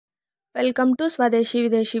Welcome to స్వదేశీ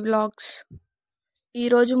విదేశీ vlogs.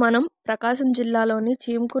 ఈరోజు మనం ప్రకాశం జిల్లాలోని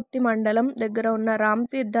చీమకుర్తి మండలం దగ్గర ఉన్న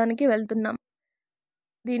రామతీర్థానికి వెళ్తున్నాం.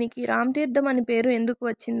 దీనికి రామతీర్థం అని పేరు ఎందుకు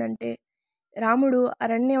వచ్చిందంటే, రాముడు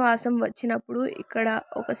అరణ్యవాసం వచ్చినప్పుడు ఇక్కడ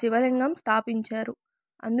ఒక శివలింగం స్థాపించారు.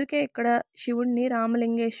 అందుకే ఇక్కడ శివుణ్ణి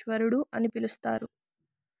రామలింగేశ్వరుడు అని పిలుస్తారు.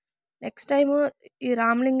 నెక్స్ట్ టైము ఈ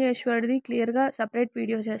రామలింగేశ్వరుడిది క్లియర్గా సపరేట్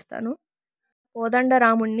వీడియో చేస్తాను.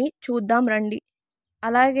 కోదండరాముణ్ణి చూద్దాం రండి.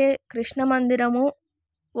 అలాగే కృష్ణ మందిరము,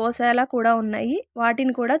 గోశాల కూడా ఉన్నాయి,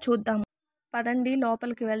 వాటిని కూడా చూద్దాం. పదండి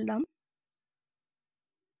లోపలికి వెళ్దాం.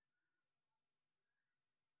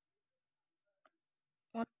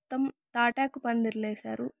 మొత్తం తాటాకు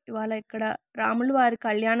పందిర్లేశారు. ఇవాళ ఇక్కడ రాముల వారి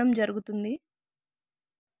కళ్యాణం జరుగుతుంది.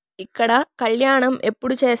 ఇక్కడ కళ్యాణం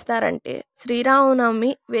ఎప్పుడు చేస్తారంటే,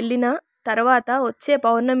 శ్రీరామనవమి వెళ్ళిన తర్వాత వచ్చే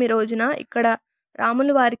పౌర్ణమి రోజున ఇక్కడ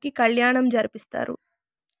రాముల వారికి కళ్యాణం జరిపిస్తారు.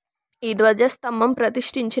 ఈ ధ్వజస్తంభం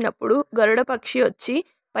ప్రతిష్ఠించినప్పుడు గరుడ పక్షి వచ్చి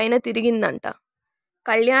పైన తిరిగిందంట.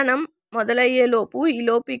 కళ్యాణం మొదలయ్యేలోపు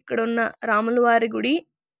ఈలోపు ఇక్కడున్న రాముల వారి గుడి,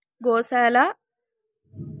 గోశాల,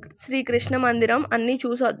 శ్రీకృష్ణ మందిరం అన్నీ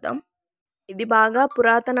చూసొద్దాం. ఇది బాగా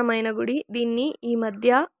పురాతనమైన గుడి. దీన్ని ఈ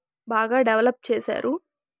మధ్య బాగా డెవలప్ చేశారు.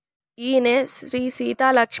 ఈయనే శ్రీ సీతా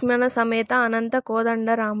లక్ష్మణ సమేత అనంత కోదండ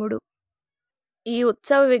రాముడు. ఈ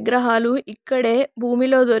ఉత్సవ విగ్రహాలు ఇక్కడే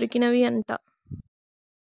భూమిలో దొరికినవి అంట.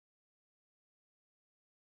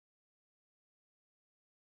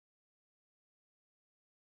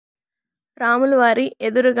 రాముల వారి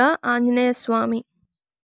ఎదురుగా ఆంజనేయ స్వామి.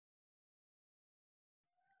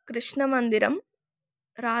 కృష్ణ మందిరం,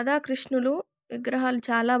 రాధాకృష్ణులు విగ్రహాలు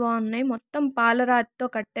చాలా బాగున్నాయి. మొత్తం పాలరాతితో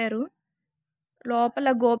కట్టారు. లోపల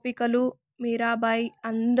గోపికలు, మీరాబాయి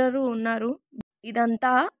అందరూ ఉన్నారు.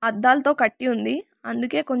 ఇదంతా అద్దాలతో కట్టి ఉంది,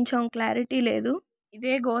 అందుకే కొంచెం క్లారిటీ లేదు.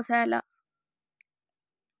 ఇదే గోశాల.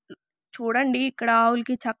 చూడండి, ఇక్కడ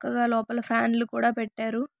ఆవులకి చక్కగా లోపల ఫ్యాన్లు కూడా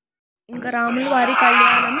పెట్టారు. ఇంకా రాముల వారి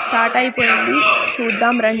కళ్యాణం స్టార్ట్ అయిపోయింది,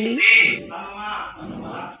 చూద్దాం రండి.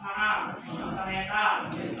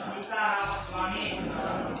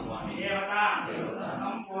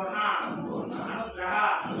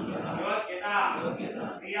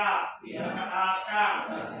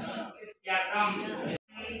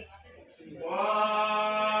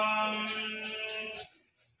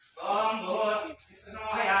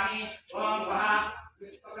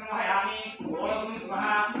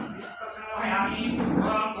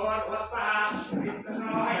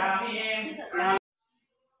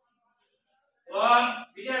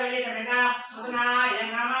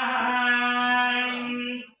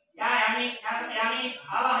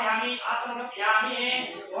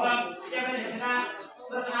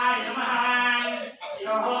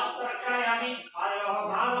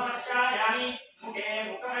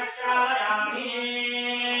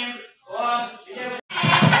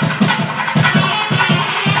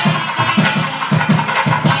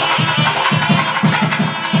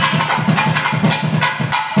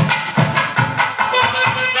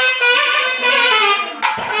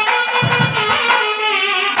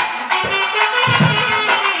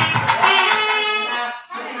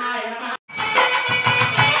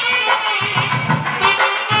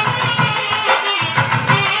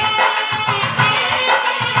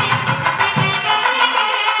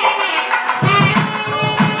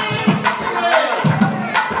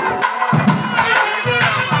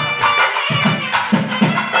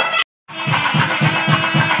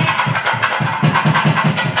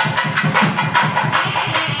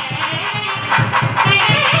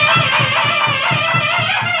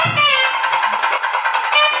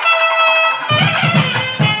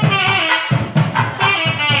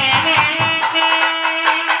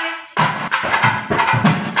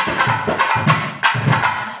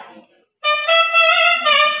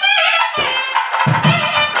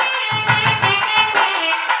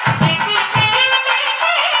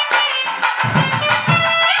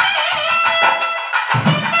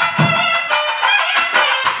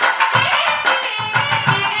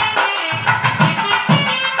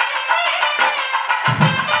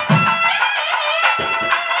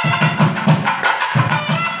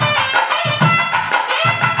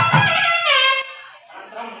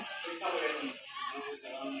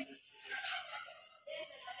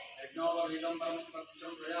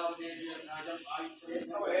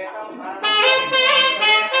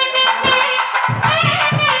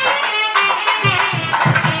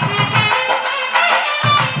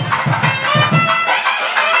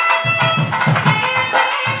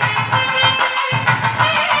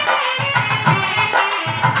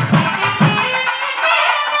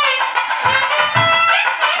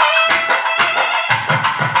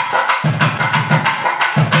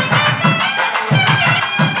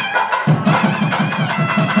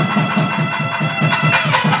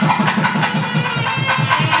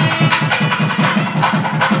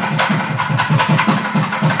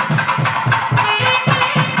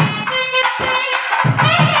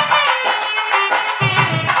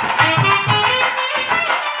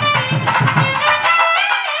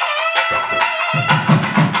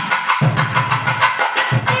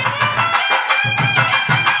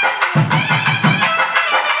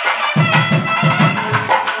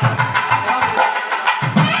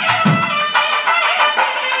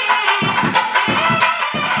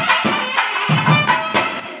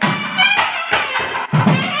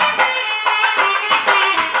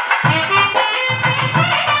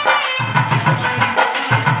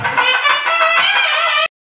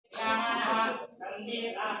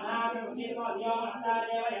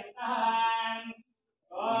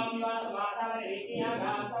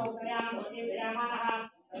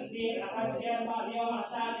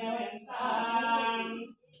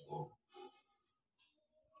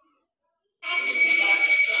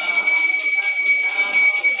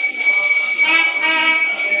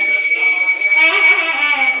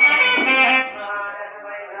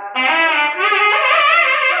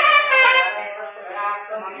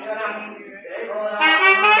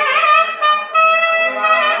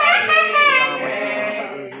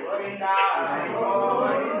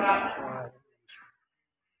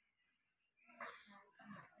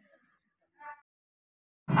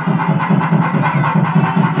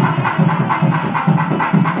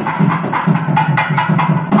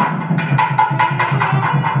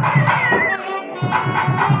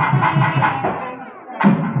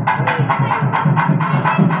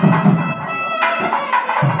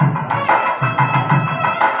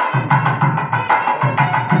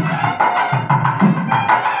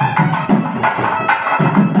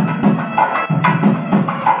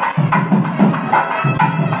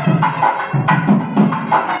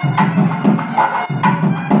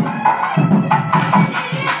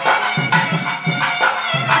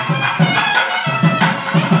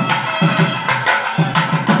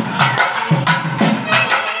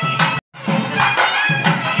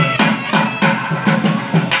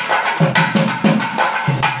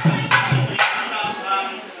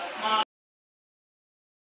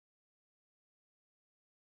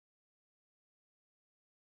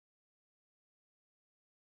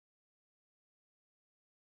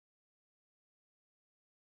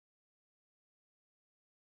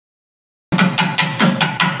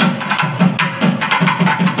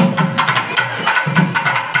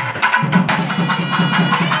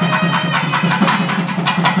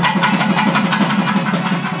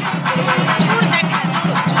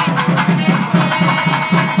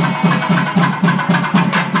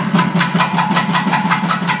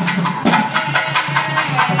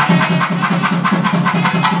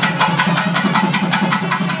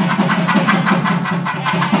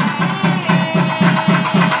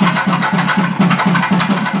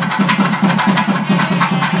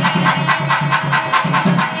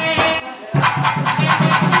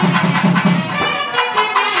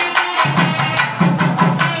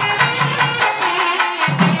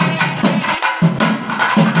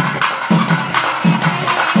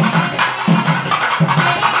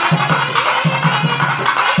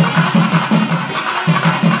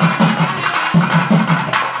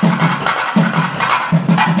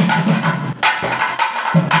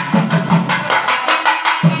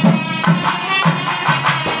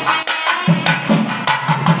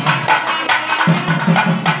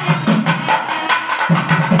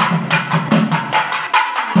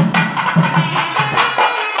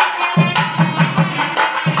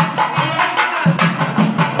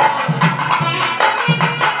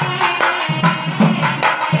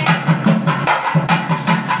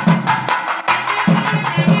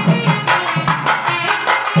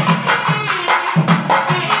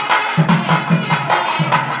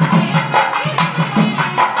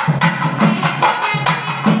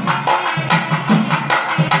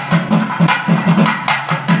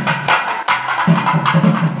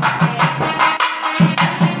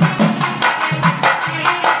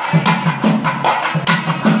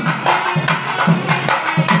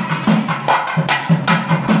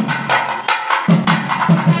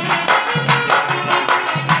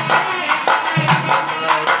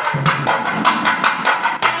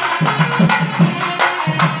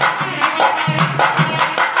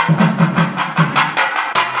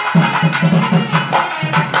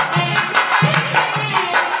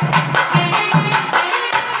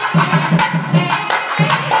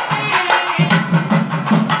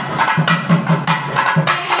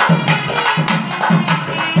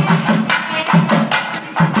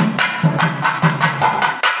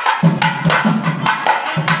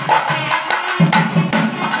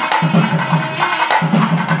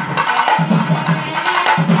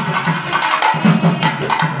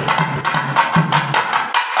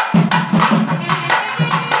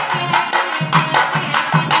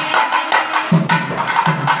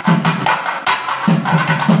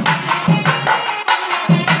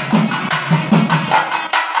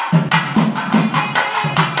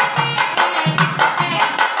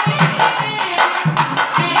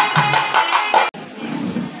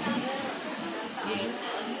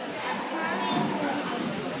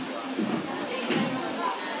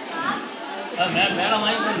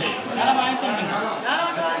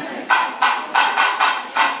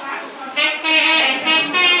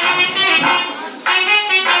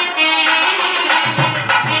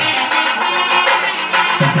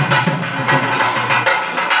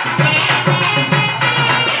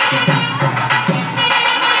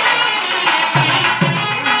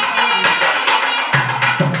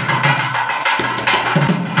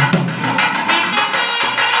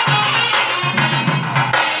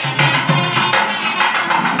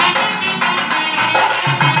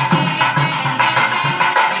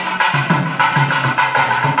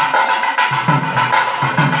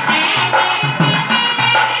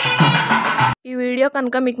 వీడియో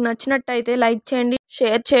కనుక మీకు నచ్చినట్టయితే లైక్ చేయండి,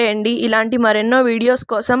 షేర్ చేయండి. ఇలాంటి మరెన్నో వీడియోస్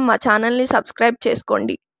కోసం మా ఛానల్ని సబ్స్క్రైబ్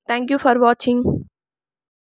చేసుకోండి. Thank you for watching.